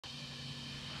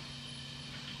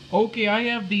Okay, I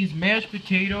have these mashed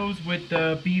potatoes with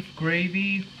beef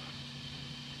gravy.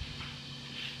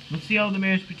 Let's see how the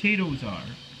mashed potatoes are.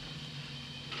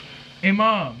 Hey,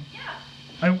 Mom.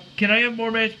 Yeah. Can I have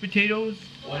more mashed potatoes?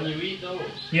 When you eat those.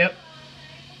 Yep.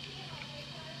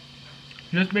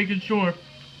 Just making sure.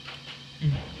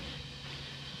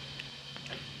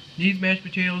 These mashed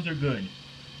potatoes are good.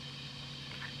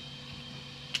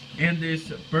 And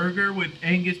this burger with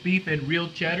Angus beef and real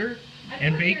cheddar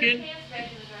and bacon.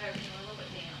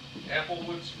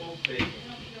 Applewood smoked bacon.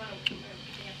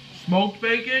 Smoked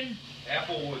bacon?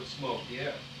 Applewood smoked,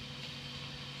 yeah.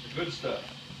 It's good stuff.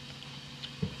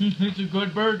 It's a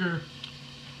good burger.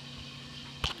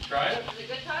 Try it? Is it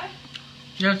good, Ty?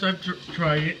 Yes, I've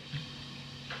tried it.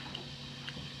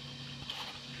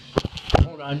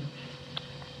 Hold on.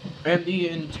 And the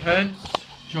intense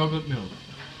chocolate milk.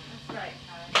 That's right,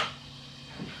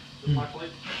 Ty. My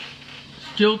plate?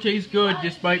 Still tastes good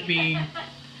despite being.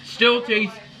 Still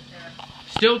tastes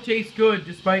good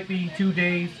despite being 2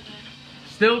 days.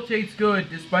 Still tastes good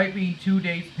despite being 2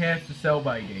 days past the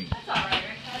sell-by date. That's alright,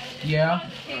 right? Yeah.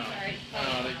 Tastes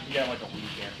alright. You got like a week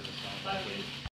after the song.